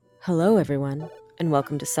Hello, everyone, and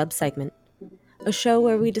welcome to Subsegment, a show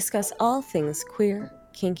where we discuss all things queer,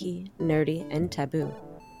 kinky, nerdy, and taboo.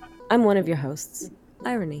 I'm one of your hosts,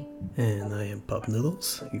 Irony. And I am Pop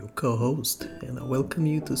Noodles, your co-host, and I welcome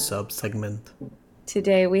you to Subsegment.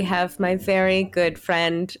 Today we have my very good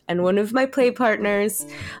friend and one of my play partners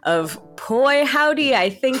of boy howdy,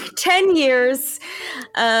 I think 10 years.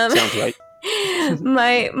 Sounds right.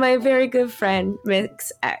 my very good friend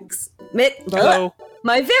Mix X. Hello.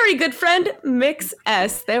 My very good friend Mix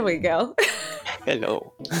S. There we go.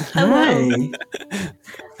 Hello. Hello.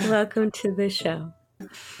 Welcome to the show.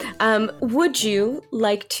 Would you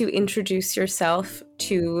like to introduce yourself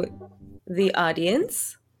to the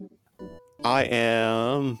audience? I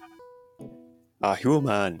am a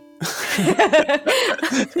human.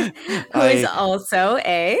 Who is also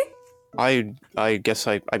a... I guess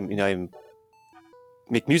I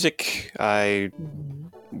make music. I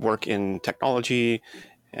work in technology,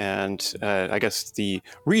 and I guess the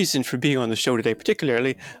reason for being on the show today,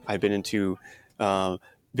 particularly, I've been into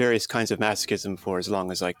various kinds of masochism for as long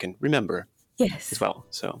as I can remember. Yes. As well.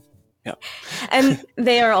 So, yeah. And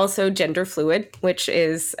they are also gender fluid, which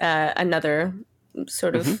is another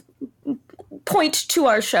sort of point to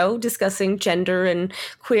our show, discussing gender and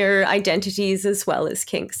queer identities as well as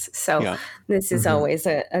kinks. So this is always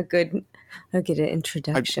a good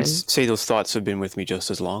introduction. I'd say those thoughts have been with me just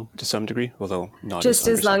as long, to some degree, although not just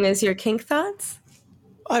as long as your kink thoughts.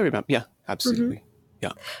 I remember. Yeah, absolutely.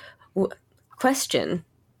 Yeah. Question.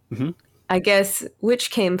 I guess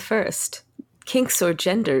which came first, kinks or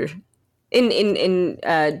gender? In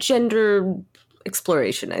gender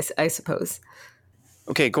exploration, I suppose.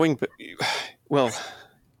 Okay, well,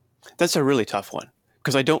 that's a really tough one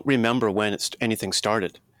because I don't remember when anything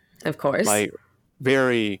started. Of course.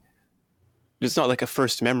 It's not like a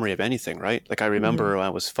first memory of anything, right? Like I remember when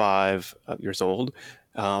I was 5 years old,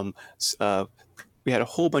 we had a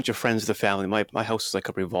whole bunch of friends of the family. My house was like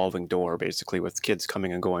a revolving door, basically, with kids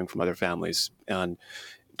coming and going from other families. And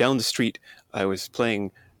down the street, I was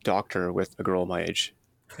playing doctor with a girl my age,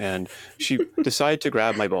 and she decided to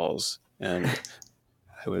grab my balls, and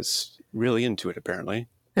I was really into it, apparently.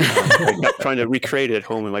 I kept trying to recreate it at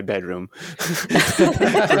home in my bedroom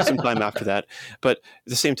for some time after that. But at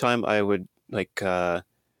the same time, I would I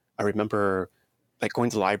remember like going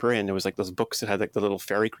to the library, and there was like those books that had like the little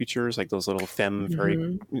fairy creatures, like those little femme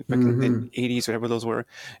fairy, like in the 80s, whatever those were.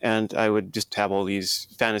 And I would just have all these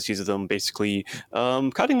fantasies of them basically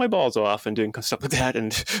cutting my balls off and doing stuff like that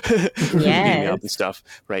and beating me up and stuff.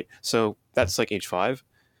 Right. So that's like age 5.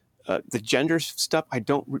 The gender stuff, I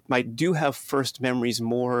do have first memories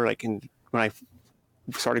more like when I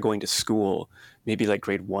started going to school, maybe like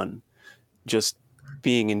grade 1, just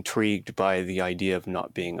being intrigued by the idea of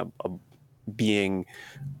not being a being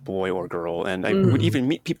boy or girl. And I would even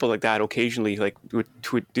meet people like that occasionally, like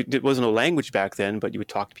it wasn't a language back then, but you would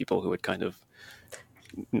talk to people who would kind of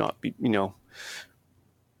not be,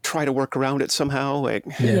 try to work around it somehow. Like,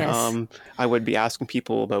 I would be asking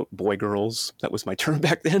people about boy girls. That was my term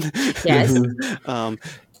back then. Yes.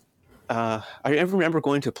 I remember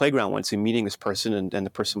going to a playground once and meeting this person, and the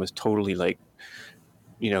person was totally like,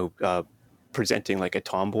 presenting like a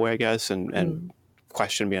tomboy, I guess, and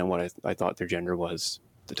questioned me on what I thought their gender was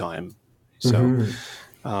at the time. So,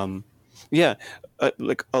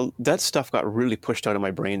 that stuff got really pushed out of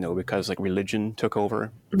my brain though, because like religion took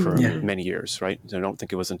over for many years, right? I don't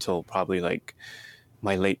think it was until probably like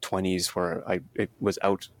my late 20s where it was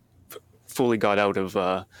fully got out of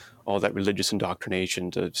all that religious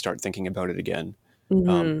indoctrination to start thinking about it again.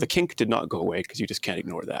 The kink did not go away because you just can't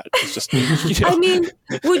ignore that. It's just, I mean,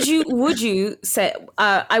 would you say,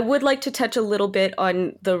 I would like to touch a little bit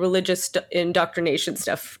on the religious indoctrination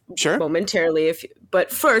stuff momentarily. But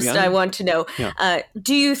first I want to know,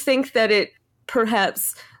 do you think that it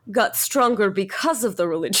perhaps got stronger because of the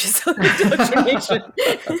religious indoctrination?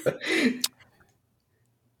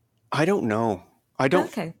 I don't know. I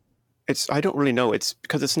don't really know. It's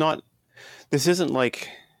because it's not, this isn't like,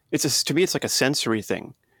 to me, it's like a sensory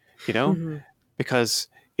thing, because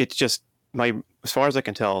it's just as far as I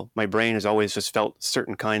can tell, my brain has always just felt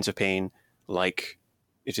certain kinds of pain, like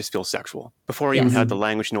it just feels sexual before I even had the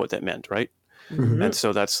language to know what that meant. Right. And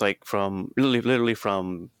so that's like from literally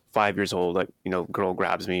from 5 years old, like, girl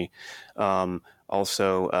grabs me.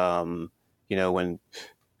 Also, when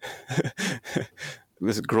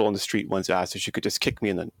this girl on the street once asked if she could just kick me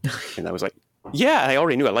and I was like, yeah, I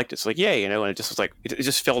already knew I liked it. So like, yay, and it just was like, it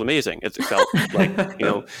just felt amazing. It felt like,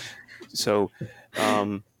 so.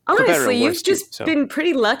 Honestly, you've just been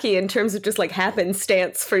pretty lucky in terms of just like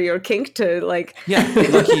happenstance for your kink to like. Yeah,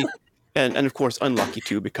 lucky. and of course unlucky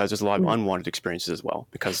too, because there's a lot of unwanted experiences as well,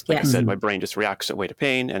 because like I said, my brain just reacts that way to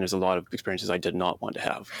pain, and there's a lot of experiences I did not want to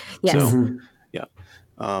have.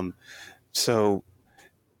 So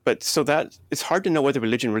so that it's hard to know whether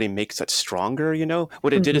religion really makes that stronger.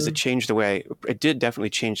 What it did is it did definitely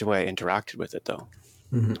change the way I interacted with it, though.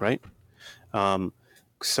 Right.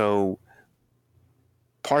 So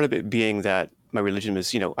part of it being that my religion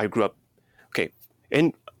was, I grew up,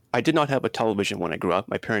 and I did not have a television when I grew up.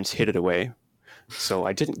 My parents hid it away, so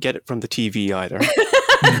I didn't get it from the TV either.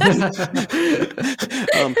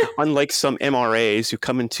 Unlike some MRAs who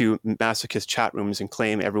come into masochist chat rooms and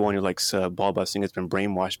claim everyone who likes ball busting has been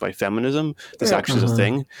brainwashed by feminism. This actually is a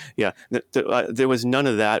thing. Yeah, there was none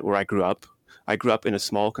of that where I grew up. I grew up in a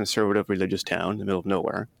small conservative religious town in the middle of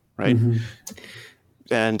nowhere, right?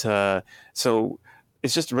 And so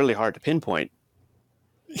it's just really hard to pinpoint.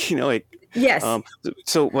 Yes.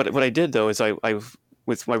 So what I did though is I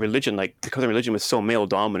with my religion, because my religion was so male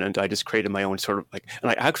dominant, I just created my own sort of and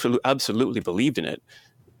I actually absolutely believed in it,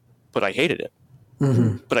 but I hated it.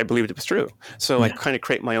 But I believed it was true. So I kind of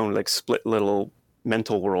create my own split little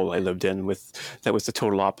mental world I lived in that was the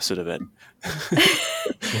total opposite of it.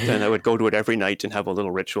 Then I would go to it every night and have a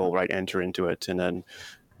little ritual where I'd enter into it and then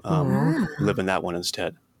live in that one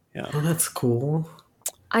instead. Yeah. Oh, that's cool.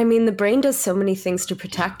 I mean, the brain does so many things to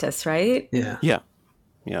protect us, right? Yeah.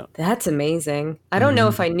 That's amazing. I don't know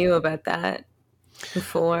if I knew about that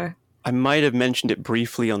before. I might have mentioned it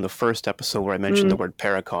briefly on the first episode where I mentioned the word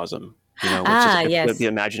paracosm, which is the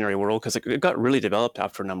imaginary world, because it got really developed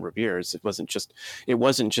after a number of years. It wasn't just a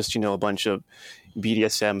bunch of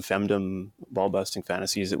BDSM, femdom, ball busting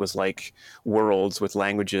fantasies. It was like worlds with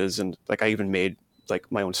languages, and I even made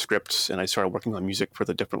my own scripts, and I started working on music for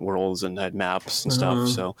the different worlds and had maps and stuff.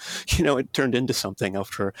 So, it turned into something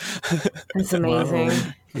after. That's amazing.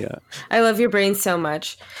 Wow. Yeah. I love your brain so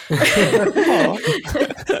much.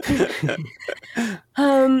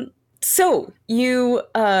 So you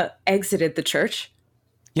exited the church.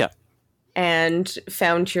 Yeah. And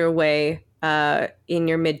found your way in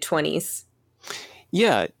your mid-20s.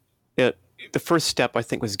 Yeah. The first step, I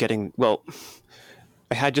think, was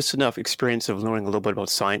I had just enough experience of learning a little bit about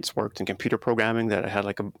science work and computer programming that I had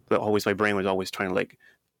my brain was always trying to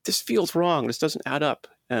this feels wrong. This doesn't add up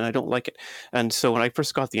and I don't like it. And so when I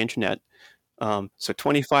first got the internet, so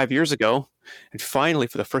 25 years ago, and finally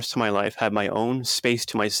for the first time in my life, had my own space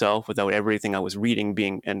to myself without everything I was reading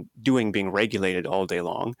being regulated all day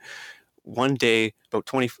long. One day,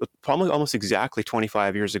 probably almost exactly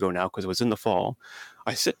 25 years ago now, because it was in the fall,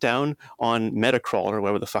 I sit down on Metacrawler, or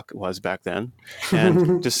whatever the fuck it was back then,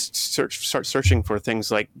 and just start searching for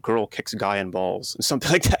things like girl kicks guy in balls and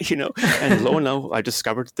something like that, And lo and behold, I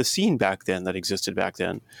discovered the scene that existed back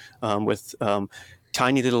then, with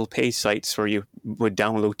tiny little pay sites where you would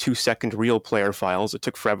download 2-second real player files. It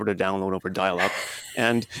took forever to download over dial-up,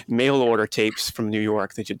 and mail order tapes from New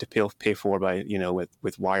York that you had to pay for by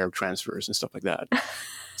with wire transfers and stuff like that.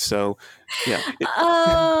 So, yeah.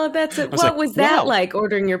 That's it. What was that like,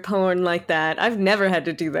 ordering your porn like that? I've never had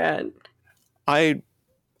to do that. I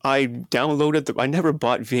downloaded I never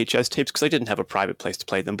bought VHS tapes because I didn't have a private place to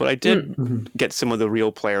play them, but I did get some of the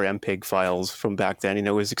real player MPEG files from back then. It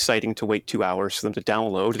was exciting to wait 2 hours for them to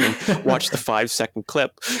download and then watch the 5-second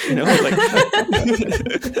clip,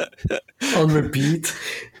 on repeat.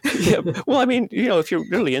 Yeah. Well, I mean, if you're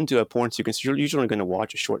really into a porn sequence, you're usually going to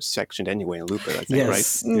watch a short section anyway and loop it, I think, right?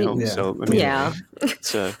 So, I mean,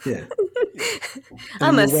 it's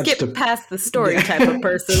I'm a skip past the story type of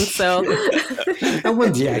person, so I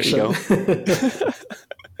want the action.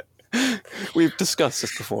 We've discussed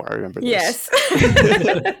this before. I remember this. Yes.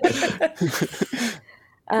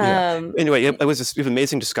 Anyway, it was an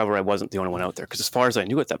amazing discovery. I wasn't the only one out there, because as far as I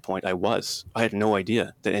knew at that point, I had no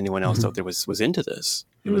idea that anyone else out there was into this.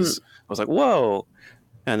 I was like, whoa.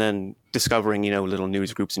 And then discovering, little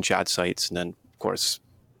news groups and chat sites, and then of course,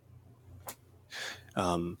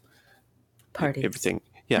 parties, everything.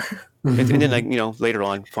 Yeah. And then later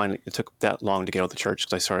on, finally, it took that long to get out of the church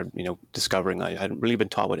because I started, discovering I hadn't really been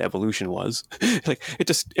taught what evolution was.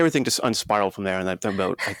 Everything just unspiraled from there. And I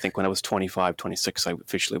think when I was 25, 26, I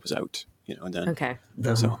officially was out, and then. Okay.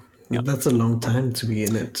 That's a long time to be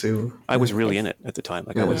in it too. I was really in it at the time.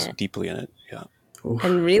 I was deeply in it. Yeah. Oof.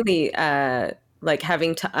 And really,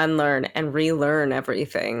 having to unlearn and relearn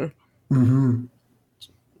everything. Mm-hmm.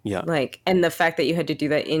 Yeah. And the fact that you had to do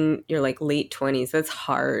that in your late 20s, that's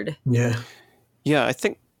hard. Yeah. Yeah. I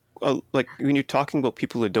think when you're talking about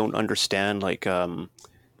people who don't understand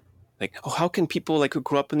like, oh, how can people like who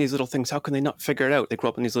grew up in these little things, how can they not figure it out? They grew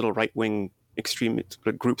up in these little right-wing extremist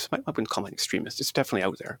groups. I wouldn't call them extremists. It's definitely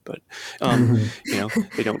out there, but you know,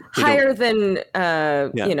 they don't higher than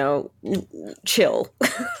you know, chill.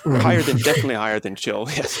 Definitely higher than chill.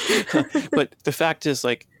 Yes, but the fact is,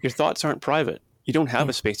 like, your thoughts aren't private. You don't have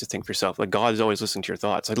a space to think for yourself. Like, God is always listening to your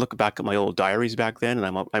thoughts. I look back at my old diaries back then,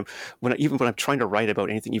 and when I'm trying to write about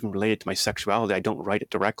anything even related to my sexuality, I don't write it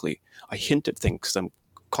directly. I hint at things because I'm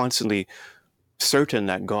constantly certain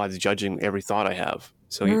that God's judging every thought I have.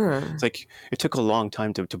 So it's like it took a long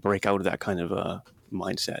time to break out of that kind of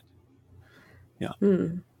mindset. Yeah,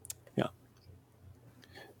 yeah.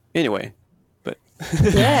 Anyway, but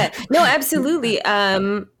yeah, no, absolutely.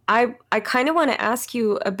 I kind of want to ask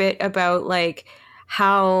you a bit about like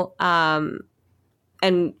how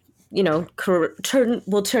and you know,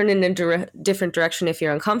 we'll turn in a different direction if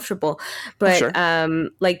you're uncomfortable, but sure.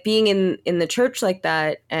 Like being in the church like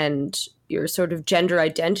that, and your sort of gender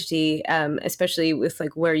identity, especially with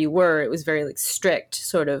like where you were, it was very like strict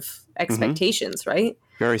sort of expectations, right?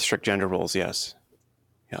 Very strict gender roles, yes.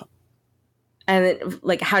 Yeah. And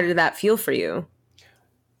like, how did that feel for you?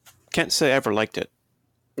 Can't say I ever liked it.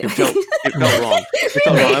 It felt wrong. It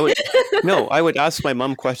felt wrong. I would ask my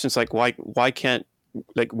mom questions like, why can't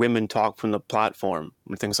like women talk from the platform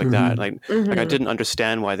and things like that? Like I didn't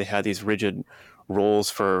understand why they had these rigid roles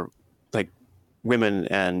for like women,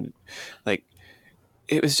 and like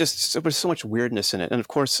there was so much weirdness in it. And of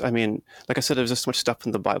course, I mean, like I said, there was just so much stuff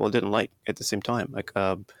in the Bible I didn't like at the same time. Like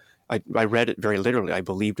I read it very literally. I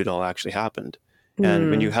believed it all actually happened.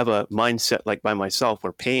 And when you have a mindset like by myself,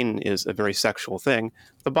 where pain is a very sexual thing,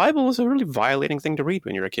 the Bible is a really violating thing to read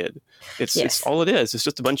when you're a kid. It's all it is. It's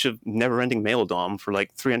just a bunch of never-ending male dom for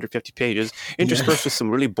like 350 pages, interspersed with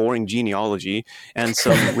some really boring genealogy and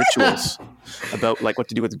some rituals about like what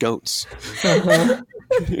to do with goats.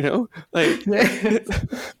 You know, like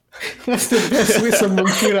that's the best way someone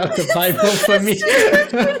put out the Bible for me.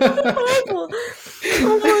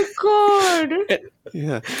 Oh my God!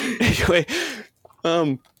 Yeah. Anyway.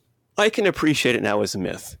 I can appreciate it now as a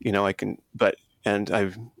myth, you know.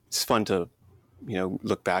 It's fun to, you know,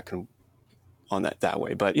 look back on that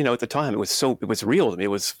way. But you know, at the time, it was real to me. It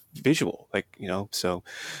was visual, like, you know. So,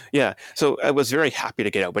 yeah. So I was very happy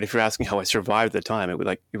to get out. But if you're asking how I survived the time, or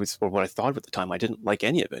what I thought at the time, I didn't like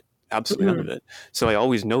any of it, absolutely none of it. So I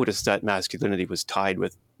always noticed that masculinity was tied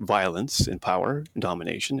with violence and power and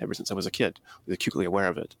domination ever since I was a kid. I was acutely aware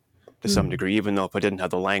of it to some degree, even though if I didn't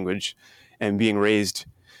have the language. And being raised,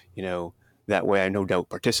 you know, that way, I no doubt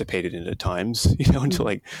participated in it at times, you know, until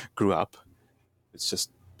I grew up. It's just,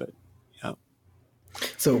 but yeah.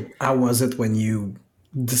 So how was it when you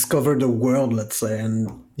discovered the world, let's say, and,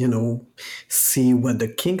 you know, see what the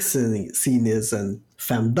kink scene is, and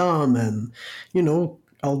fandom, and, you know,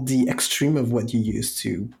 all the extreme of what you used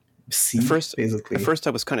to see, basically? At first I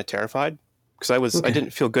was kind of terrified, because I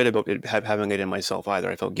didn't feel good about it, having it in myself either.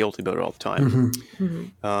 I felt guilty about it all the time.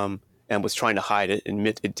 And was trying to hide it,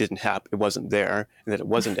 admit it didn't happen, it wasn't there, and that it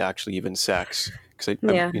wasn't actually even sex, because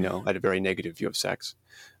I you know, I had a very negative view of sex.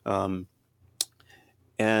 And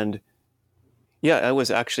yeah, I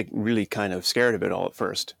was actually really kind of scared of it all at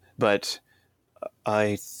first, but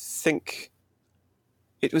I think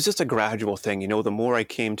it was just a gradual thing. You know, the more I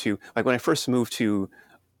came to, like when I first moved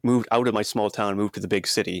out of my small town, moved to the big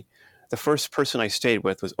city, the first person I stayed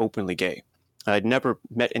with was openly gay. I'd never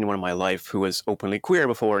met anyone in my life who was openly queer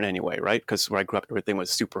before in any way, right? Because where I grew up, everything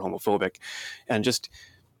was super homophobic. And just,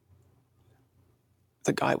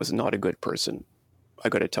 the guy was not a good person. I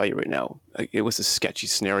got to tell you right now, it was a sketchy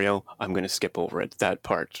scenario. I'm going to skip over it, that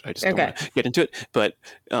part. I just don't want to get into it. But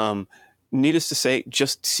needless to say,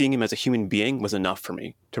 just seeing him as a human being was enough for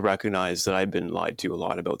me to recognize that I'd been lied to a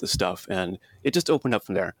lot about this stuff. And it just opened up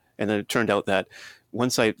from there. And then it turned out that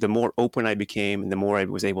the more open I became, and the more I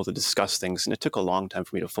was able to discuss things, and it took a long time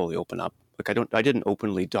for me to fully open up. Like I didn't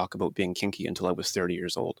openly talk about being kinky until I was 30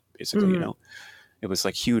 years old, basically, you know. It was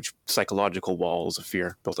like huge psychological walls of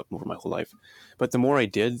fear built up over my whole life. But the more I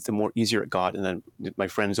did, the more easier it got. And then my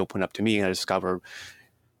friends opened up to me, and I discovered,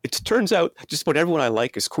 it turns out just about everyone I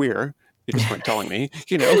like is queer. They just weren't telling me,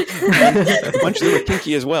 you know. A bunch of them are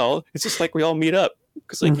kinky as well. It's just like we all meet up.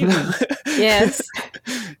 Because, like, you know. Yes.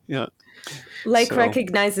 Yeah. Like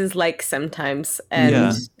recognizes like sometimes.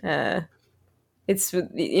 And it's,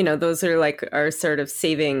 you know, those are like our sort of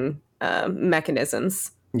saving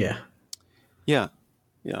mechanisms. Yeah. Yeah.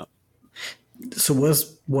 Yeah. So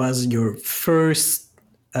was your first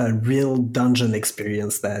real dungeon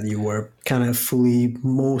experience that you were kind of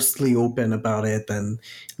mostly open about it and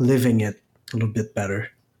living it a little bit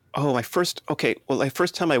better? Oh, my first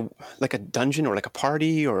time like a dungeon or like a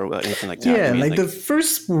party or anything like that. Yeah, like the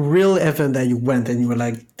first real event that you went and you were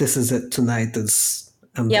like, this is it tonight.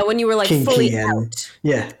 When you were like fully out.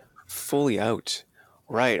 Yeah. Fully out.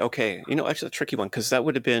 Right. Okay. Actually a tricky one, because that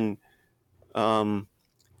would have been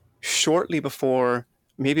shortly before,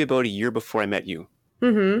 maybe about a year before I met you.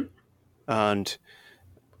 Mm-hmm. And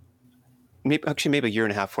maybe a year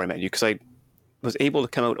and a half before I met you, because I was able to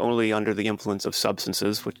come out only under the influence of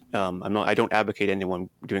substances, which I don't advocate anyone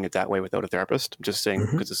doing it that way without a therapist. I'm just saying,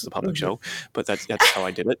 because this is a public show, but that's how I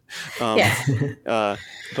did it.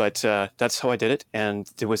 But that's how I did it. And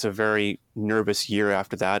there was a very nervous year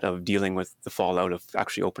after that of dealing with the fallout of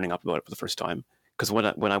actually opening up about it for the first time. Because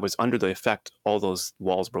when I was under the effect, all those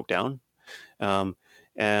walls broke down.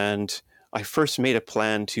 And I first made a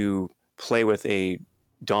plan to play with a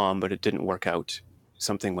dom, but it didn't work out.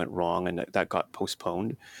 Something went wrong, and that got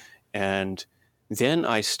postponed. And then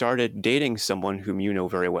I started dating someone whom you know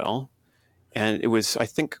very well. And it was, I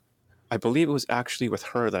believe it was actually with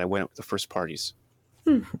her that I went with the first parties.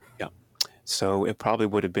 Yeah. So it probably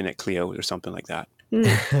would have been at Clio or something like that.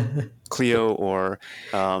 Clio or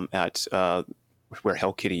at where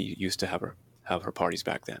Hell Kitty used to have her parties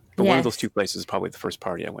back then. But one of those two places is probably the first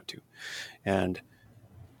party I went to. And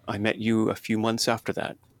I met you a few months after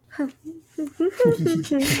that. The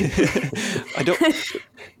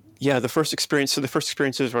first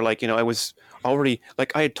experiences were like, I was already,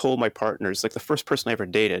 like, I had told my partners, like the first person I ever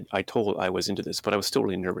dated, I told I was into this, but I was still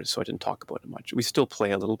really nervous, so I didn't talk about it much. We still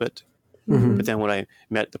play a little bit. But then when I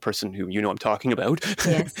met the person who I'm talking about,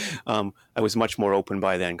 I was much more open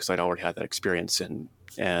by then, because I'd already had that experience.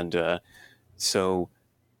 And so,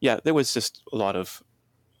 yeah, there was just a lot of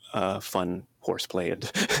fun horseplay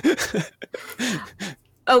and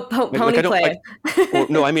pony play.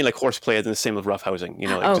 No, I mean like horseplay in the same with roughhousing,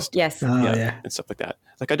 and stuff like that.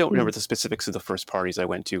 Like, I don't remember the specifics of the first parties I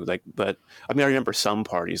went to, but I mean, I remember some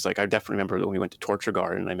parties. Like, I definitely remember when we went to Torture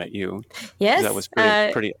Garden and I met you. Yes. That was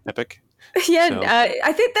pretty epic. Yeah, so,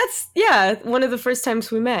 I think that's, one of the first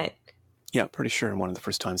times we met. Yeah, pretty sure one of the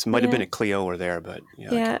first times. It might have been at Clio or there, but I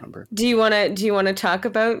can't remember. Do you want to talk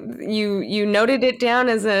about, you noted it down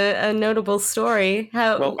as a notable story.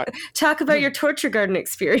 Talk about your Torture Garden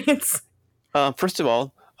experience. First of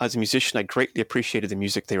all, as a musician, I greatly appreciated the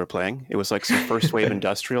music they were playing. It was like some first wave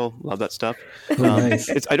industrial. Love that stuff. Nice.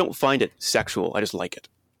 I don't find it sexual. I just like it.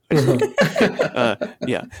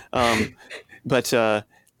 But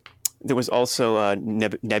there was also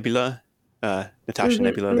Nebula. Natasha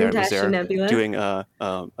Nebula was there doing a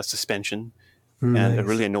suspension, and a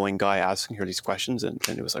really annoying guy asking her these questions, and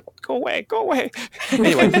it was like, go away.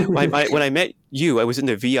 Anyway, when I met you, I was in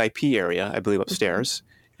the VIP area, I believe, upstairs,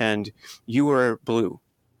 and you were blue.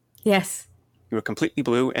 Yes. You were completely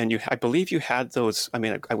blue, and I believe you had those, I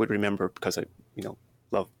mean, I would remember because I,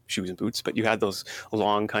 love shoes and boots, but you had those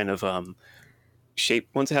long kind of shape,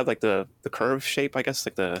 ones that had like the curve shape, I guess,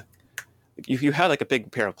 like you had like a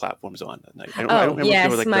big pair of platforms on that night. I don't remember yes,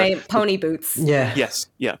 if they were like my pony boots. Yeah. Yes.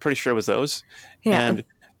 Yeah. Pretty sure it was those. Yeah.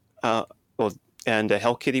 And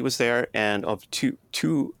Hell Kitty was there, and of two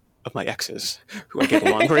of my exes who I get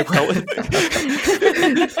along very well with.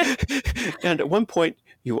 And at one point,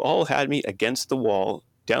 you all had me against the wall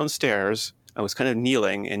downstairs. I was kind of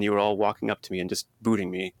kneeling, and you were all walking up to me and just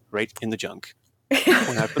booting me right in the junk,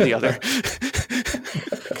 one after the other.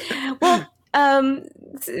 Well,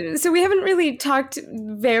 so we haven't really talked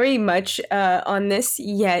very much on this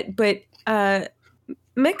yet, but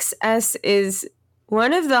Mix S is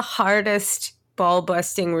one of the hardest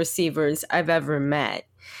ball-busting receivers I've ever met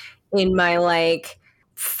in my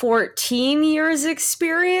 14 years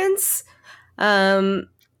experience. And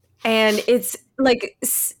it's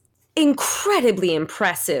incredibly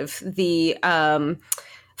impressive, the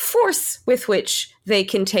force with which they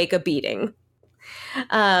can take a beating.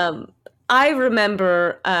 I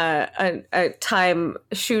remember a time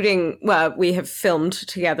shooting, well, we have filmed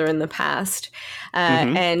together in the past,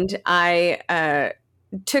 and I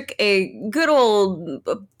took a good old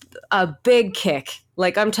big kick.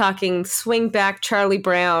 Like, I'm talking swing back Charlie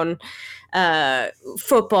Brown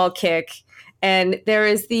football kick. And there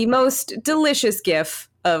is the most delicious gif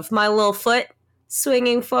of my little foot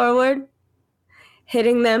swinging forward,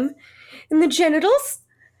 hitting them in the genitals,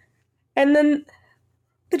 and then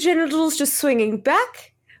the genitals just swinging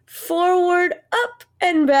back, forward, up,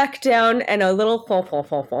 and back down, and a little whomp, whomp,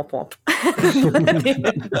 whomp, whomp, whomp.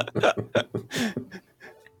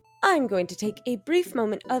 I'm going to take a brief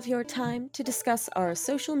moment of your time to discuss our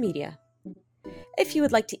social media. If you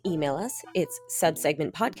would like to email us, it's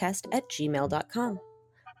subsegmentpodcast@gmail.com.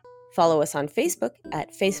 Follow us on Facebook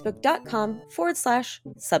at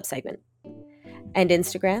facebook.com/subsegment and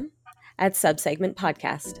Instagram at Subsegment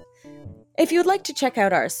Podcast. If you would like to check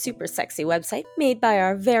out our super sexy website made by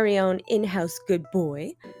our very own in-house good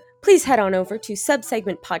boy, please head on over to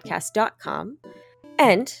subsegmentpodcast.com.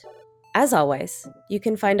 And, as always, you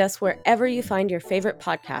can find us wherever you find your favorite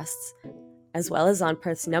podcasts, as well as on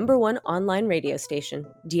Perth's #1 online radio station,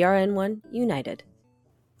 DRN1 United.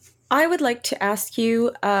 I would like to ask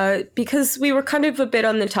you, because we were kind of a bit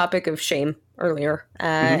on the topic of shame earlier,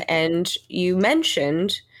 and you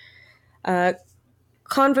mentioned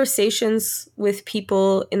conversations with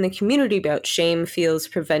people in the community about shame feels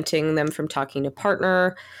preventing them from talking to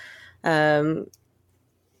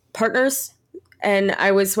partners. And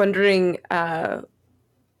I was wondering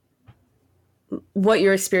what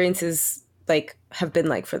your experiences have been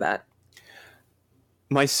like for that.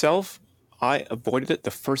 Myself, I avoided it the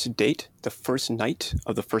first night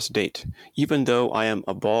of the first date. Even though I am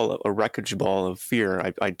a wreckage ball of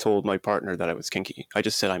fear, I told my partner that I was kinky. I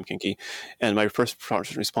just said I'm kinky. And my first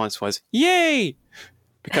response was, yay!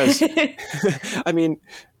 Because, I mean,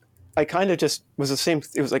 I kind of just was the same.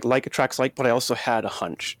 It was like attracts like, but I also had a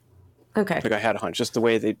hunch. Okay. Like I had a hunch, just the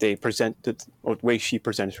way they presented, or the way she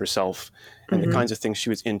presented herself and the kinds of things she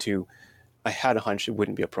was into. I had a hunch it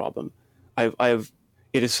wouldn't be a problem.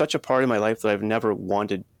 It is such a part of my life that I've never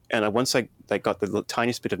wanted, and once I got the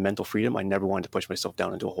tiniest bit of mental freedom, I never wanted to push myself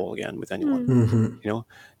down into a hole again with anyone, no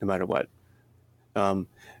matter what.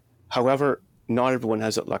 However, not everyone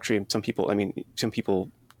has that luxury. Some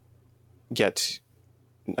people get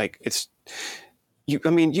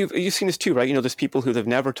you've seen this too, right? There's people who have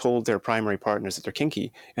never told their primary partners that they're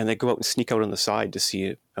kinky, and they go out and sneak out on the side to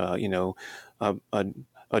see,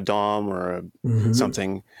 a dom or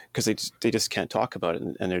something, because they just can't talk about it,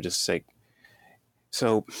 and they're just like,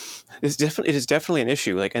 so it is definitely an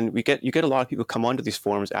issue. And you get a lot of people come onto these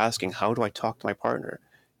forums asking, how do I talk to my partner?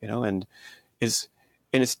 And the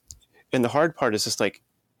hard part is just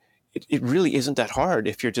it really isn't that hard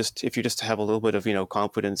if you just have a little bit of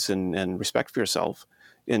confidence and respect for yourself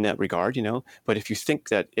in that regard, but if you think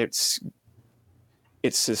that it's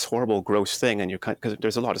this horrible, gross thing, and because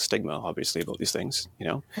there's a lot of stigma, obviously, about these things,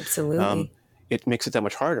 Absolutely. It makes it that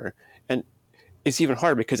much harder. And it's even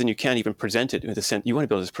harder because then you can't even present it with a sense. You want to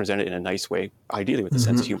be able to present it in a nice way, ideally with a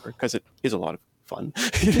sense of humor, because it is a lot of fun.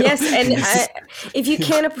 Yes, and if you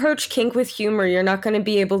can't approach kink with humor, you're not going to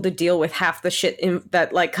be able to deal with half the shit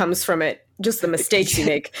that comes from it, just the mistakes you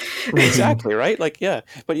make. Exactly, right? But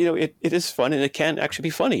it is fun, and it can actually be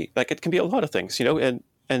funny. It can be a lot of things,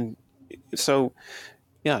 and so,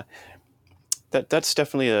 yeah, that's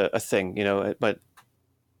definitely a thing, but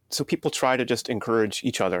so people try to just encourage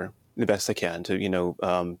each other the best they can to,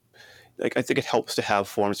 I think it helps to have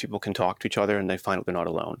forums people can talk to each other and they find out they're not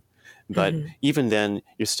alone. But even then,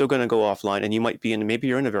 you're still going to go offline, and you might be maybe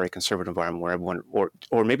you're in a very conservative environment where everyone, or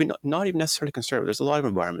maybe not even necessarily conservative. There's a lot of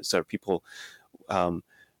environments that are people,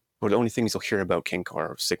 where the only things you'll hear about kink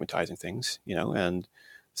are stigmatizing things, and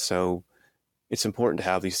so it's important to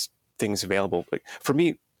have these things available. For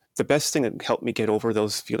me, the best thing that helped me get over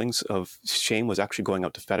those feelings of shame was actually going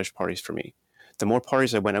out to fetish parties for me. The more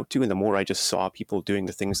parties I went out to and the more I just saw people doing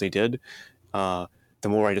the things they did, the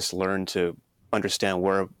more I just learned to understand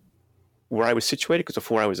where I was situated, because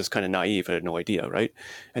before I was just kind of naive. I had no idea, right?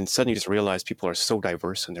 And suddenly you just realize people are so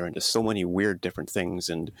diverse and they're into so many weird different things,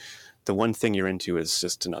 and the one thing you're into is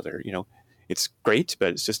just another, it's great, but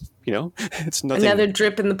it's just, it's nothing. Another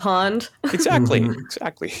drip in the pond. Exactly.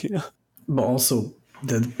 But also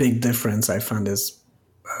the big difference I find is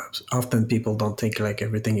often people don't think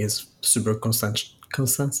everything is super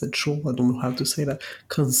consensual. I don't know how to say that.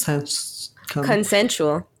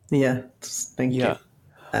 Consensual. Yeah, thank you.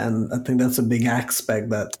 And I think that's a big aspect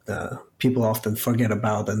that people often forget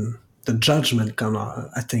about, and the judgment can,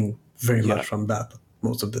 I think, very much from that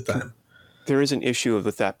most of the time. There is an issue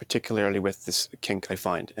with that, particularly with this kink, I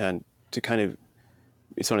find. And to kind of,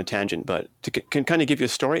 it's on a tangent, but can kind of give you a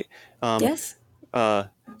story. Yes.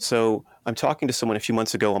 So I'm talking to someone a few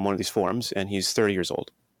months ago on one of these forums, and he's 30 years old.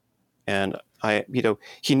 And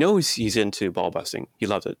he knows he's into ball busting. He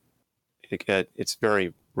loves it. It's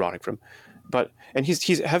very erotic for him. And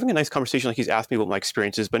he's having a nice conversation. He's asked me about my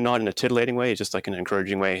experiences, but not in a titillating way. It's just an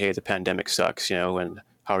encouraging way. Hey, the pandemic sucks, and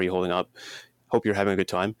how are you holding up? Hope you're having a good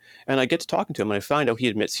time. And I get to talking to him, and I find out he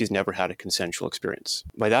admits he's never had a consensual experience.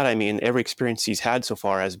 By that, I mean every experience he's had so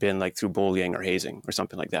far has been through bullying or hazing or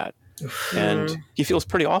something like that. And he feels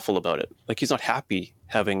pretty awful about it. He's not happy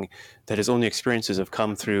having that his only experiences have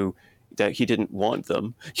come through that he didn't want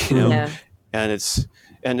them, Yeah. And this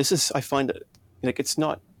is, I find, it's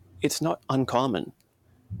not uncommon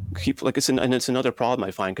people like it's another problem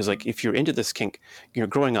I find, because like if you're into this kink, you're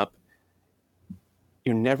growing up,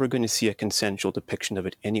 you're never going to see a consensual depiction of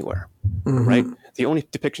it anywhere, right? The only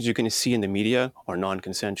depictions you're going to see in the media are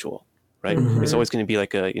non-consensual, right? It's always going to be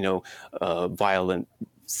like a violent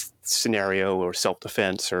scenario or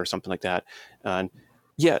self-defense or something like that, and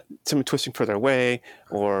someone twisting further away,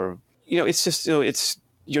 or it's just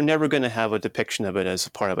you're never going to have a depiction of it as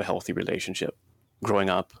a part of a healthy relationship growing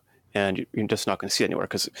up, and you're just not going to see it anywhere,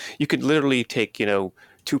 because you could literally take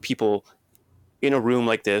two people in a room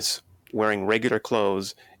like this wearing regular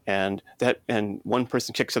clothes, and one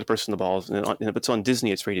person kicks the other person in the balls, and if it's on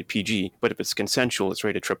Disney, it's rated PG, but if it's consensual, it's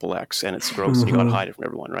rated XXX, and it's gross, and you got to hide it from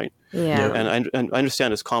everyone, right? Yeah. And I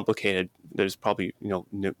understand it's complicated. There's probably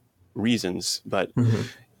reasons, but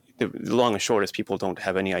the long and short is people don't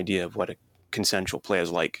have any idea of what a consensual play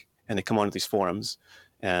is like, and they come onto these forums,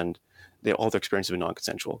 and all their experiences have been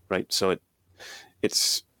non-consensual, right? So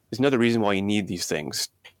it's another reason why you need these things,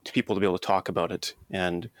 to people to be able to talk about it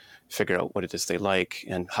and figure out what it is they like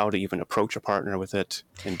and how to even approach a partner with it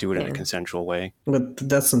and do it in a consensual way. But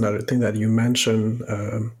that's another thing that you mentioned,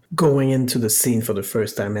 going into the scene for the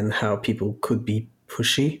first time and how people could be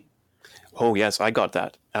pushy. Oh yes, I got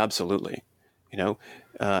that. Absolutely.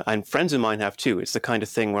 And friends of mine have too. It's the kind of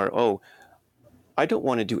thing where, I don't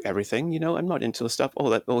want to do everything, I'm not into the stuff.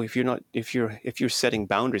 If you're setting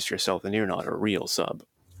boundaries for yourself, then you're not a real sub.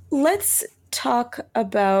 Let's talk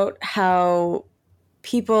about how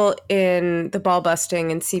people in the ball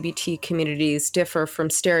busting and CBT communities differ from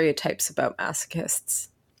stereotypes about masochists.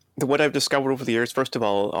 What I've discovered over the years, first of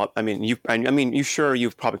all, you've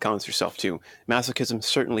probably counted yourself too. Masochism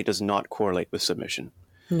certainly does not correlate with submission.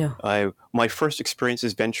 No. My first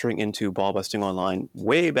experiences venturing into ball busting online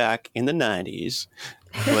way back in the 90s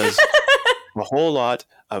was a whole lot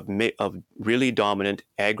of really dominant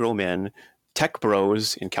aggro men, tech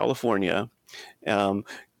bros in California,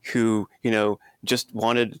 who, just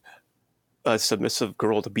wanted a submissive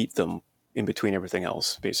girl to beat them in between everything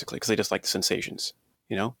else, basically, because they just like the sensations,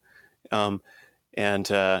 but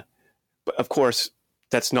of course,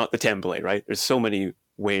 that's not the template, right? There's so many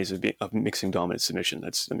ways of mixing dominant submission.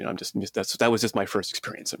 That was just my first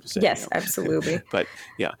experience. I'm just saying, yes, absolutely. but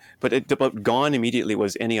gone immediately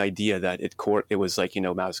was any idea that it was like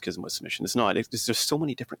masochism was submission. It's not. There's so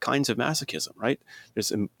many different kinds of masochism, right?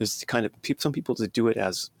 There's kind of some people that do it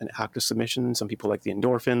as an act of submission. Some people like the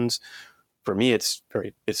endorphins. For me, it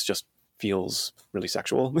just feels really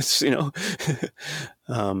sexual.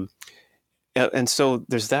 And so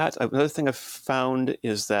there's that. Another thing I've found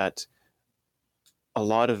is that a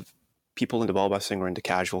lot of people into ball busting are into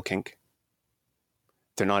casual kink.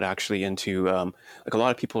 They're not actually into, like a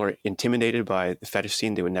lot of people are intimidated by the fetish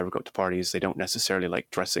scene. They would never go to parties. They don't necessarily like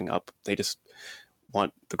dressing up. They just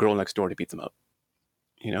want the girl next door to beat them up,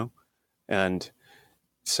 And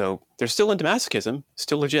so they're still into masochism,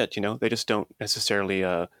 still legit, They just don't necessarily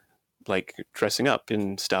like dressing up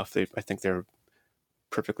and stuff. I think they're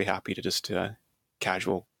perfectly happy to just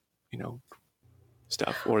casual,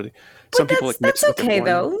 stuff. Or some people like mix that's okay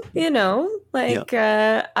though,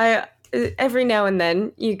 I every now and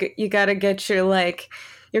then you got to get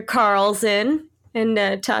your Carl's in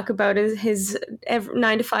and talk about his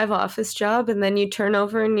 9 to 5 office job, and then you turn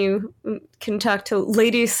over and you can talk to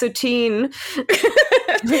Lady Satine.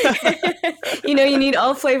 You need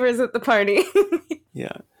all flavors at the party.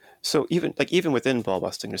 Yeah. So even within ball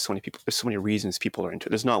busting, there's so many people. There's so many reasons people are into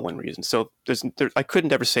it. There's not one reason. So I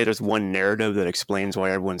couldn't ever say there's one narrative that explains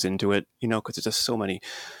why everyone's into it. Because there's just so many.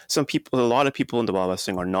 A lot of people into ball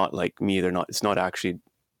busting are not like me. They're not. It's not actually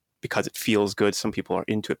because it feels good. Some people are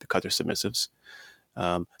into it because they're submissives.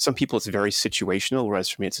 Some people it's very situational, whereas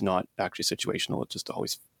for me it's not actually situational. It just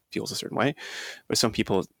always feels a certain way. But some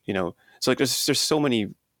people, so there's so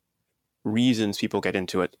many reasons people get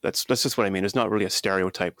into it. That's just what I mean. There's not really a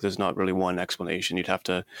stereotype. There's not really one explanation. You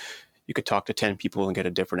could talk to 10 people and get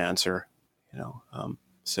a different answer,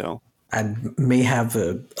 so I may have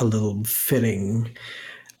a little fitting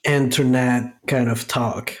internet kind of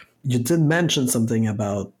talk. You did mention something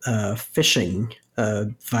about phishing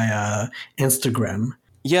via Instagram.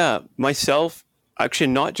 Yeah, myself,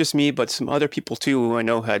 actually not just me, but some other people too who I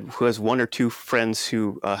know who has one or two friends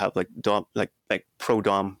who have like pro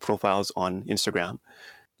dom profiles on Instagram.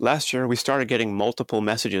 Last year, we started getting multiple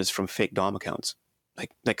messages from fake dom accounts,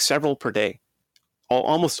 like several per day,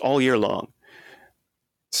 almost all year long.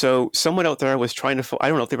 So someone out there was trying to, I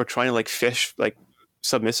don't know if they were trying to like fish like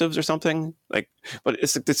submissives or something, like, but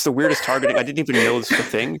it's the weirdest targeting. I didn't even know this was a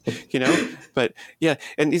thing, but yeah.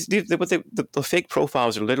 And the fake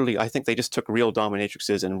profiles are literally, I think they just took real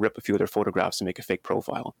dominatrixes and rip a few of their photographs and make a fake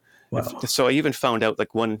profile. Wow. So I even found out,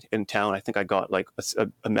 like, one in town, I think I got like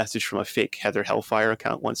a message from a fake Heather Hellfire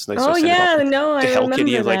account once. And I Hell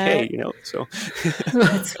Kitty is that. like, hey, so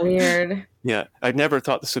that's weird. Yeah, I never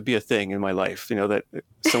thought this would be a thing in my life, that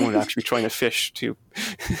someone would actually be trying to fish to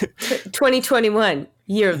 2021,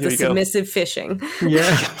 year of the submissive fishing.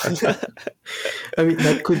 Yeah. I mean,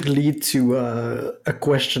 that could lead to a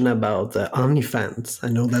question about OnlyFans. I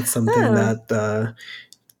know that's something that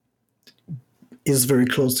is very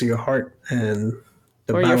close to your heart and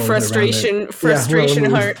or your frustration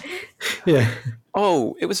heart. Yeah.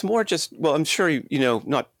 Oh, it was more just, well, I'm sure,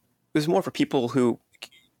 it was more for people who,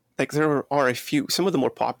 like, there are a few, some of the more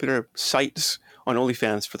popular sites on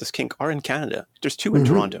OnlyFans for this kink are in Canada. There's 2 in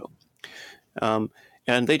Toronto.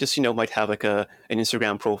 And they just, might have like an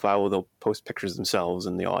Instagram profile where they'll post pictures of themselves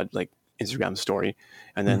and the odd like Instagram story.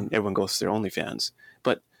 And then everyone goes to their OnlyFans.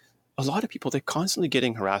 But a lot of people, they're constantly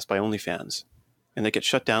getting harassed by OnlyFans and they get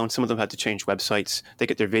shut down. Some of them had to change websites. They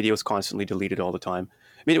get their videos constantly deleted all the time.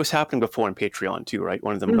 I mean, it was happening before on Patreon too, right?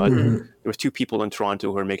 One of them there was 2 people in Toronto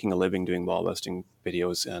who were making a living doing ball busting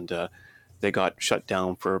videos, and they got shut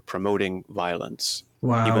down for promoting violence.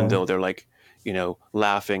 Wow. Even though they're like,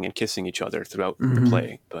 laughing and kissing each other throughout the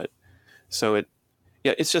play. But so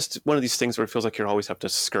it's just one of these things where it feels like you always have to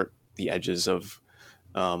skirt the edges of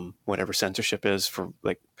whatever censorship is. For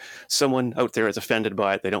like someone out there is offended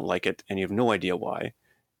by it, they don't like it, and you have no idea why.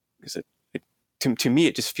 Because to me,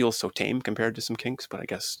 it just feels so tame compared to some kinks, but I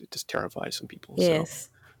guess it just terrifies some people. Yes. So.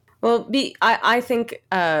 Well, I think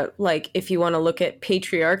like if you want to look at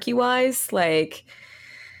patriarchy wise, like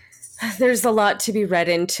there's a lot to be read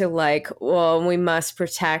into, like, well, we must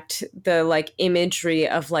protect the like imagery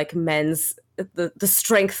of like men's the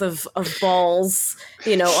strength of balls,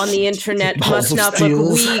 on the internet must not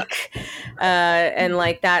look weak, and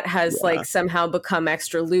like that has like somehow become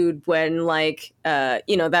extra lewd when like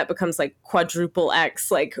that becomes like quadruple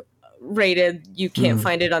X like rated. You can't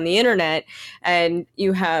find it on the internet, and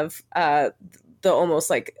you have the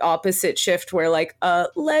almost like opposite shift where like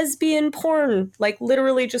lesbian porn, like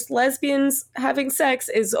literally just lesbians having sex,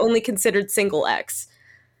 is only considered single X.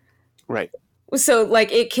 Right. So like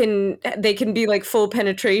they can be like full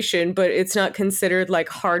penetration, but it's not considered like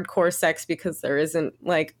hardcore sex because there isn't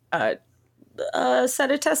like a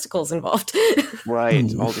set of testicles involved. Right.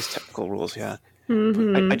 All these technical rules. Yeah. I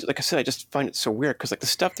like I said, I just find it so weird because like the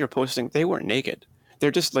stuff they were posting, they weren't naked.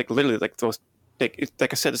 They're just like literally like those. Like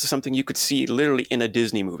I said, this is something you could see literally in a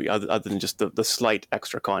Disney movie, other than just the slight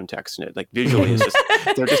extra context in it. Like visually, it's just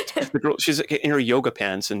they're just the girl. She's in her yoga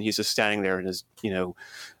pants, and he's just standing there in his, I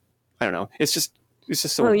don't know. It's just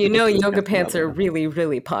so. Well, yoga pants are really,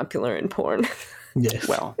 really popular in porn. Yes.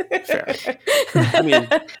 Well, fair. I mean,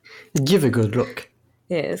 give a good look.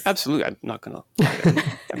 Yes. Absolutely. I'm not gonna.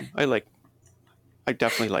 I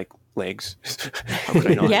definitely like legs. How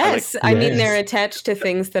could I not? Yes, I mean they're attached to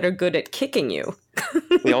things that are good at kicking you.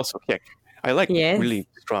 They also kick. I like really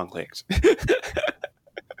strong legs.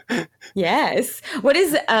 Yes. What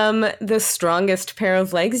is the strongest pair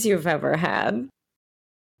of legs you've ever had?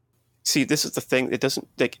 See, this is the thing. It doesn't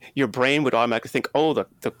like your brain would automatically think, oh,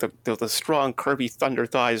 the strong, curvy thunder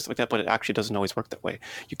thighs like that, but it actually doesn't always work that way.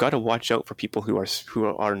 You got to watch out for people who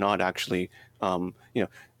are not actually,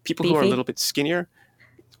 people who are a little bit skinnier.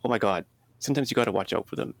 Oh my God! Sometimes you got to watch out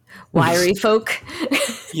for them. Wiry folk.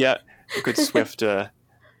 Yeah, good swift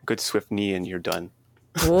knee, and you're done.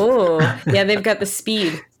 Oh, yeah, they've got the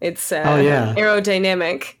speed. It's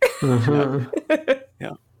aerodynamic.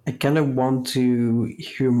 Yeah. I kind of want to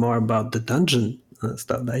hear more about the dungeon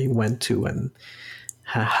stuff that you went to and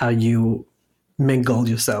how you mingled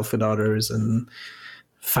yourself with others and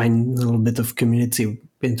find a little bit of community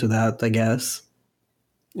into that, I guess.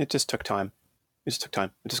 It just took time. Just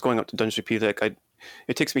going up to Dungeon GP, like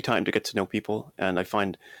it takes me time to get to know people, and I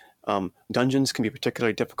find dungeons can be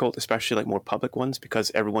particularly difficult, especially like more public ones,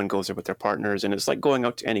 because everyone goes there with their partners, and it's like going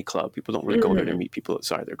out to any club. People don't really go there to meet people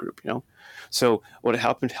outside their group, So what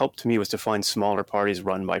helped me was to find smaller parties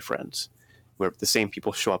run by friends, where the same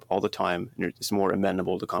people show up all the time, and it's more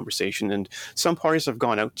amenable to conversation. And some parties I've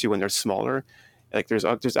gone out to when they're smaller, like there's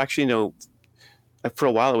actually no. For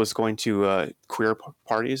a while, I was going to queer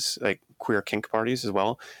parties, like queer kink parties as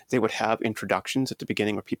well. They would have introductions at the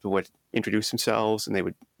beginning where people would introduce themselves and they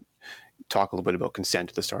would talk a little bit about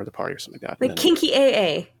consent at the start of the party or something like that. Like kinky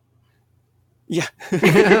AA. Yeah.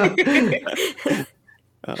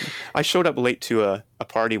 I showed up late to a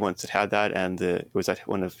party once that had that, and it was at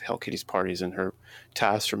one of Hell Kitty's parties, and her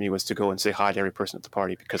task for me was to go and say hi to every person at the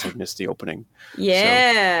party because I missed the opening.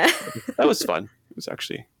 Yeah. So that was fun. It was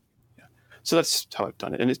actually, yeah. So that's how I've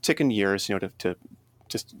done it. And it's taken years, to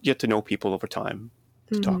just get to know people over time,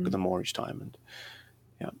 to talk to them more each time. And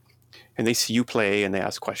yeah. And they see you play and they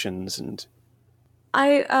ask questions, and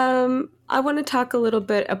I want to talk a little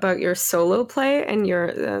bit about your solo play and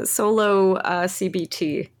your solo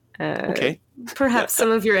CBT. Okay. Perhaps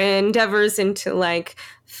some of your endeavors into like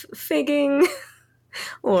figging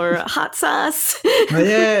or hot sauce.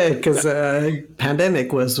 Yeah, because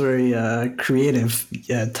pandemic was very creative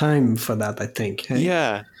time for that, I think. Hey?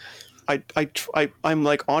 Yeah. I'm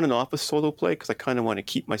like on and off with solo play because I kind of want to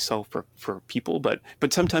keep myself for people, but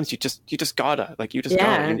sometimes you just gotta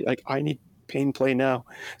gotta, like I need pain play now.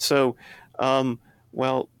 So,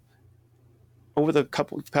 well, over the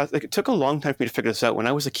past, like it took a long time for me to figure this out. When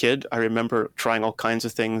I was a kid, I remember trying all kinds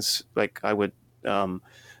of things. Like I would, I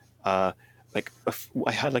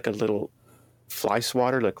had like a little fly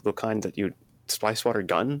swatter, like the kind that you fly swatter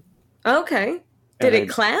gun. Okay. Did it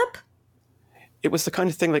clap? It was the kind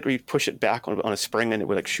of thing like where you push it back on a spring and it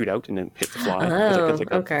would like shoot out and then hit the fly. Oh, it was like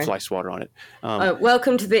a fly swatter on it.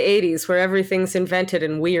 Welcome to the 80s where everything's invented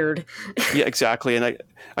and weird. Yeah, exactly. And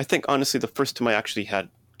I think honestly the first time I actually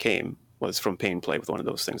came was from pain play with one of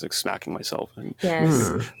those things, like smacking myself. And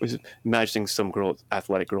I was imagining some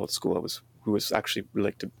athletic girl at school who was actually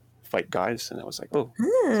like to fight guys, and I was like, oh,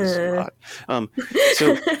 this is hot.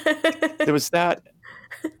 So there was that.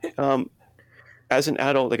 As an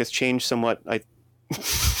adult, like it's changed somewhat. I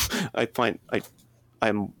find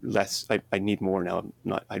I'm less. I need more now.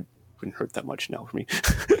 I wouldn't hurt that much now for me.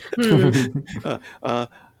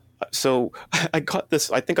 So I got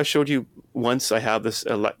this. I think I showed you once. I have this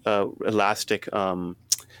elastic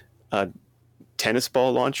tennis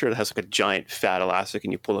ball launcher that has like a giant fat elastic,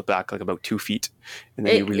 and you pull it back like about 2 feet, and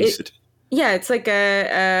then you release it. Yeah, it's like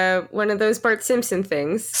a one of those Bart Simpson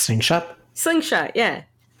things. Slingshot, yeah.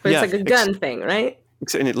 But it's like a gun thing, right?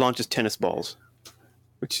 And it launches tennis balls,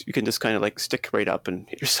 which you can just kind of like stick right up and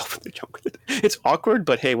hit yourself in the junk with it. It's awkward,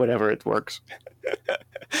 but hey, whatever, it works.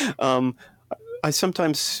 I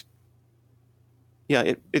sometimes,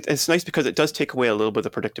 it's nice because it does take away a little bit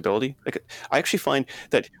of the predictability. Like I actually find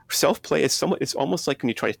that self-play is it's almost like when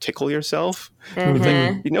you try to tickle yourself.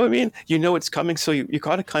 Like, you know what I mean? You know it's coming, so you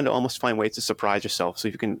got to kind of almost find ways to surprise yourself. So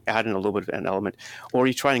you can add in a little bit of an element, or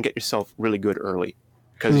you try and get yourself really good early.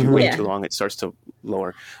 Because you wait too long, it starts to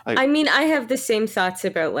lower. I mean, I have the same thoughts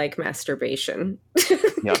about like masturbation.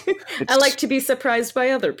 Yeah, I like to be surprised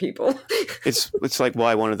by other people. It's like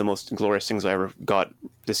why one of the most glorious things I ever got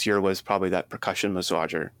this year was probably that percussion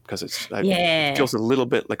massager, because it feels a little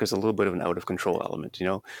bit like there's a little bit of an out of control element,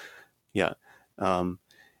 Yeah.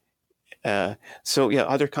 So yeah,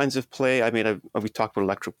 other kinds of play. I mean, we talked about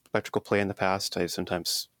electrical play in the past. I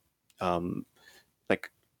sometimes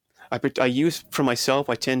I use, for myself,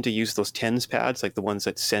 I tend to use those TENS pads, like the ones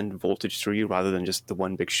that send voltage through you rather than just the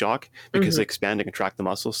one big shock, because they expand and contract the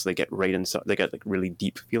muscles, so they get right inside. They get like really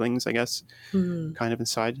deep feelings, I guess, kind of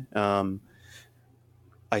inside.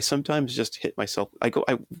 I sometimes just hit myself.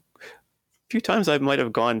 A few times I might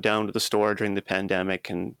have gone down to the store during the pandemic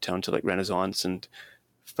and down to like Renaissance and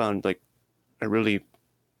found like a really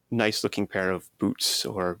nice looking pair of boots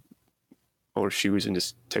or shoes and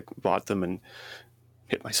just bought them and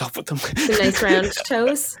hit myself with them. The nice round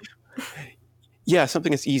toes. Yeah,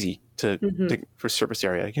 something that's easy for surface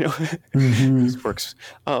area. This works.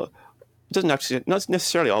 It doesn't actually not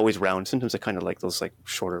necessarily always round. Sometimes I kind of like those like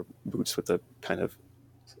shorter boots with the kind of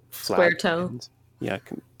flat square toe. Hands. Yeah,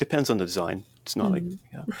 depends on the design. It's not like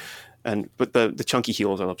but the chunky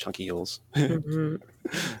heels. I love chunky heels. So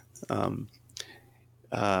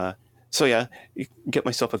yeah, you get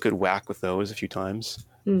myself a good whack with those a few times.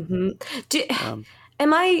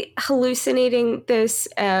 Am I hallucinating this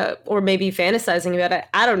or maybe fantasizing about it?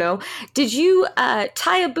 I don't know. Did you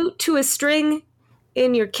tie a boot to a string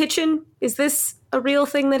in your kitchen? Is this a real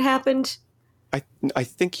thing that happened? I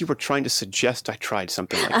think you were trying to suggest I tried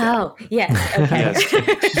something like that. Oh, yes. Okay.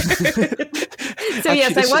 So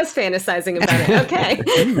actually, I was fantasizing about it. Okay.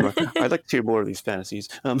 I'd like to hear more of these fantasies.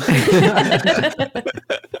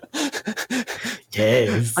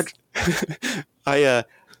 Yes.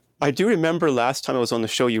 I do remember last time I was on the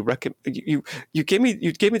show, you gave me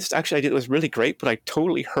this actually idea that was really great, but I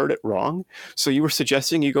totally heard it wrong. So you were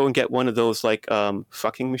suggesting you go and get one of those like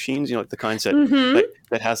fucking machines, like the kinds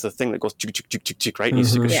that has the thing that goes chick, chick, chick, chick, chick, right? And you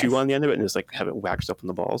stick a shoe on the end of it and just like have it waxed up in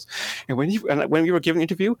the balls. And when you were giving an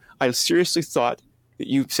interview, I seriously thought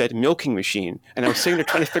you said milking machine, and I was sitting there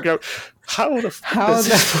trying to figure out how does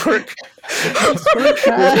this work?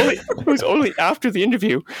 It was only after the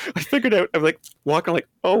interview I figured out. I'm like walking like,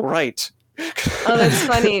 oh right. Oh, that's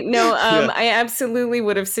funny. No, I absolutely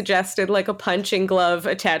would have suggested like a punching glove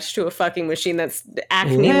attached to a fucking machine. That's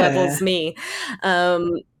acne levels me.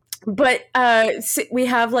 But we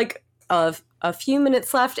have like a few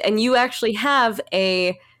minutes left, and you actually have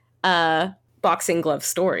a boxing glove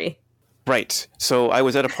story. Right. So I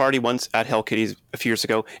was at a party once at Hell Kitty's a few years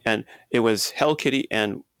ago, and it was Hell Kitty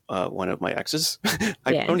and one of my exes.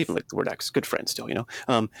 I don't even like the word ex. Good friends still,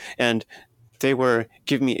 and they were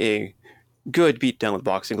giving me a good beat down with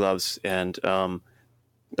boxing gloves, and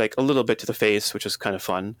like a little bit to the face, which was kind of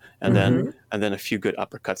fun, and then a few good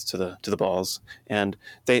uppercuts to the balls. And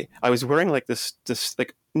I was wearing like this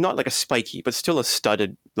like not like a spiky, but still a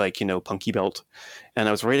studded like punky belt, and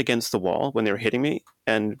I was right against the wall when they were hitting me,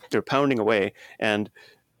 and they're pounding away. And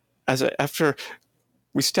after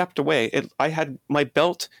we stepped away, my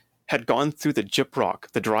belt had gone through the gyprock,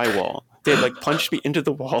 the drywall. They had like punched me into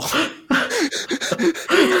the wall.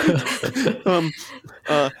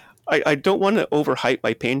 I don't want to overhype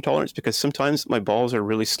my pain tolerance, because sometimes my balls are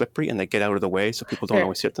really slippery and they get out of the way, so people don't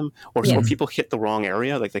always hit them, or people hit the wrong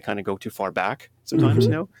area, like they kind of go too far back sometimes,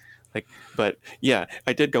 but yeah,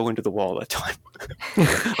 I did go into the wall that time. A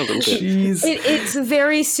little bit. It's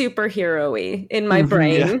very superhero-y in my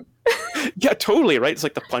brain. Yeah, totally, right? It's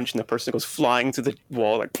like the punch and the person goes flying through the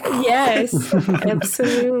wall. Like, yes,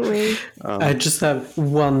 absolutely. I just have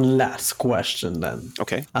one last question then.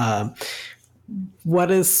 Okay.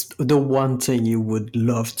 What is the one thing you would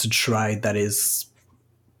love to try that has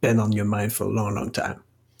been on your mind for a long, long time?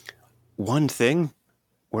 One thing?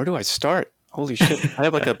 Where do I start? Holy shit. I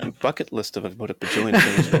have like a bucket list of about a bajillion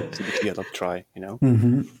things I'd love to try,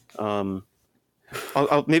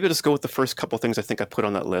 I'll maybe just go with the first couple of things I think I put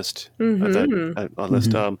on that list. I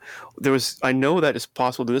know that it's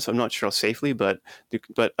possible to do this. I'm not sure how safely, but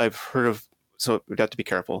I've heard of, so we'd have to be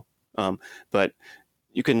careful. But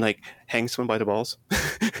you can like hang someone by the balls.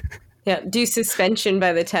 Yeah, do suspension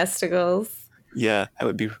by the testicles. Yeah, that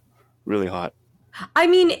would be really hot. I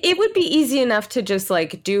mean, it would be easy enough to just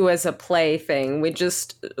like do as a play thing. We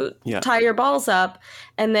just tie your balls up,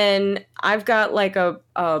 and then I've got like a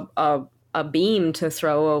beam to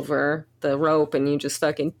throw over the rope, and you just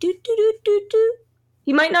fucking do.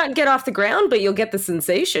 You might not get off the ground, but you'll get the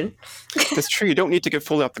sensation. That's true. You don't need to get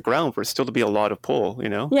fully off the ground for it still to be a lot of pull,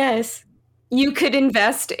 Yes. You could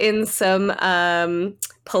invest in some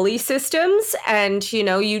pulley systems, and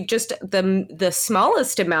you just the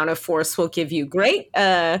smallest amount of force will give you great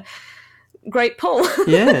pull.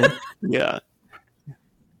 Yeah. Yeah.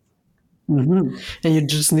 Mm-hmm. And you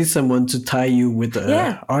just need someone to tie you with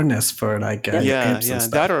a harness for like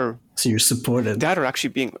that, or so you're supported. That or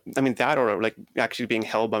actually being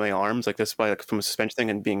held by my arms like this, by like from a suspension thing,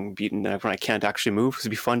 and being beaten when I can't actually move. It'd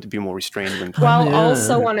be fun to be more restrained. While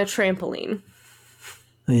also on a trampoline.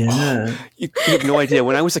 Yeah. You have no idea.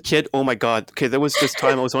 When I was a kid, oh my God. Okay, there was this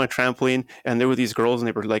time I was on a trampoline, and there were these girls, and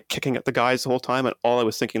they were like kicking at the guys the whole time, and all I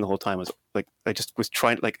was thinking the whole time was like, I just was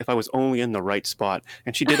trying, like, if I was only in the right spot.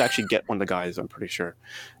 And she did actually get one of the guys, I'm pretty sure.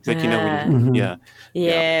 It's like,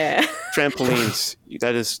 Yeah. Trampolines.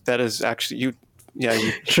 That is actually you. Yeah,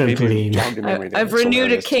 trampoline. I've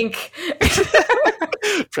renewed a kink.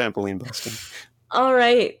 Trampoline busting. All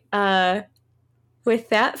right. With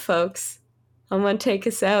that, folks, I'm going to take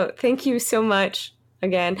us out. Thank you so much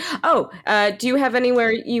again. Oh, do you have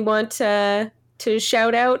anywhere you want to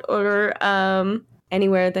shout out, or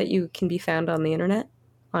anywhere that you can be found on the internet,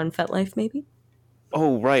 on FetLife maybe?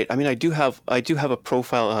 Oh, right. I mean, I do have a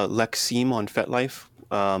profile, Lexeme on FetLife,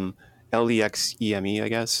 Lexeme, I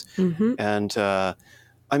guess. Mm-hmm. And I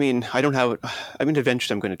mean,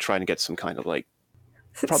 eventually I'm going to try and get some kind of like,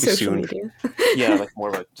 probably social soon. Media. Yeah, like more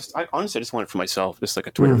of a honestly, I just want it for myself, just like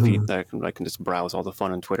a Twitter feed that I can just browse all the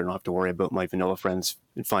fun on Twitter and not have to worry about my vanilla friends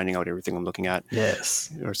and finding out everything I'm looking at.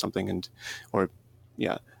 Yes. Or something, or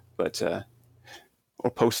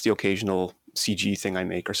post the occasional CG thing I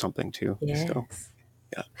make or something too. Yes. So,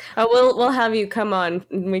 yeah. Oh, we'll have you come on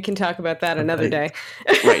and we can talk about that another day.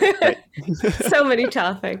 Right. So many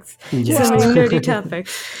topics. Yes. So many nerdy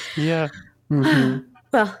topics. Yeah. Mm-hmm.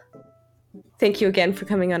 Well, thank you again for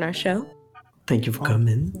coming on our show. Thank you for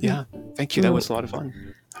coming. Yeah, thank you. That was a lot of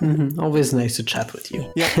fun. Mm-hmm. Always nice to chat with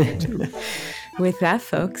you. Yeah. With that,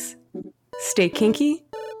 folks, stay kinky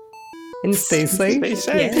and stay safe. Stay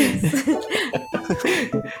safe. Yes.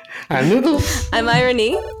 I'm Noodles. I'm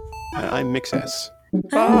Irony. I'm Mix S.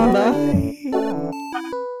 Bye.